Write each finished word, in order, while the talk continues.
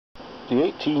The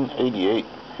 1888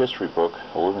 history book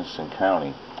of Livingston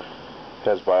County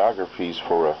has biographies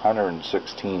for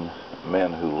 116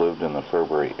 men who lived in the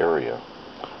Fairbury area.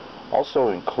 Also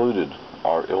included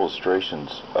are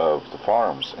illustrations of the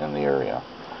farms in the area.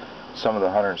 Some of the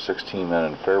 116 men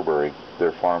in Fairbury,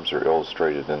 their farms are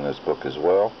illustrated in this book as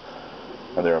well,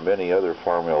 and there are many other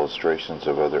farm illustrations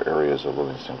of other areas of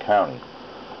Livingston County.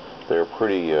 They're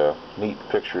pretty neat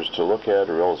pictures to look at,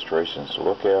 or illustrations to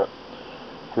look at.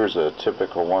 Here's a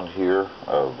typical one here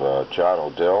of John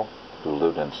Odell, who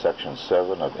lived in Section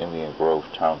 7 of Indian Grove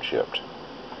Township.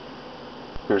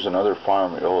 Here's another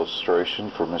farm illustration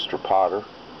for Mr. Potter.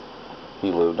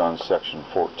 He lived on Section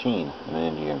 14 in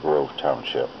Indian Grove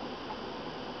Township.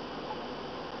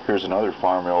 Here's another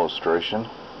farm illustration.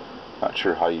 Not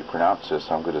sure how you pronounce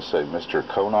this. I'm going to say Mr.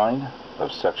 Conine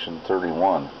of Section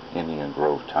 31, Indian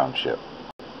Grove Township.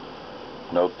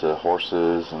 Note the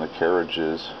horses and the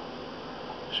carriages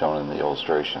shown in the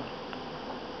illustration.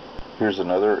 Here's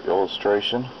another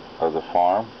illustration of the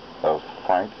farm of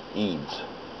Frank Eads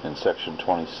in Section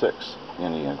 26,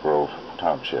 Indian Grove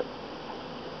Township.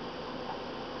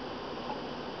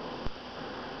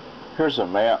 Here's a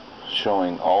map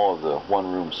showing all of the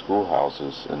one-room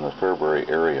schoolhouses in the Fairbury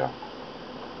area.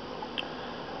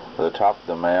 The top of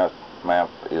the map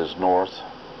is north,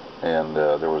 and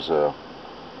there was a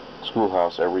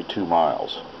schoolhouse every 2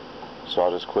 miles. So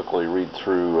I'll just quickly read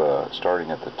through,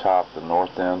 starting at the top, the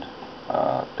north end,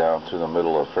 down through the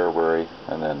middle of Fairbury,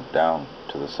 and then down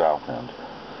to the south end.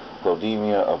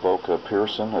 Lodemia, Avoca,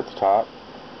 Pearson at the top,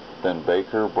 then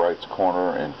Baker, Bright's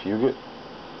Corner, and Fugit,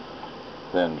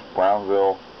 then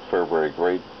Brownville, Fairbury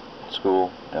Grade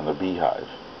School, and the Beehive.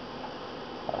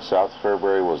 South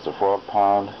Fairbury was the Frog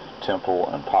Pond, Temple,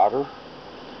 and Potter,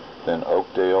 then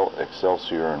Oakdale,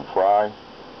 Excelsior, and Fry,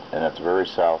 and at the very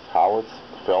south, Howarth,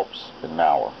 Phelps, and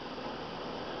Nower.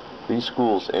 These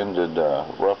schools ended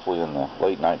roughly in the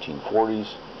late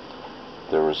 1940s.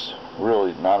 There was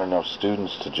really not enough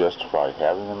students to justify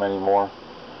having them anymore.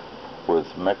 With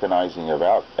mechanizing of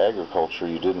agriculture,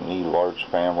 you didn't need large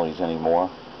families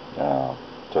anymore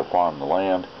to farm the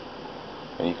land.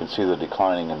 And you can see the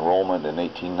declining enrollment. In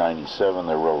 1897,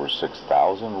 there were over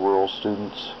 6,000 rural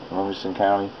students in Livingston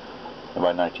County, and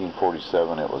by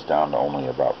 1947, it was down to only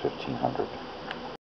about 1,500.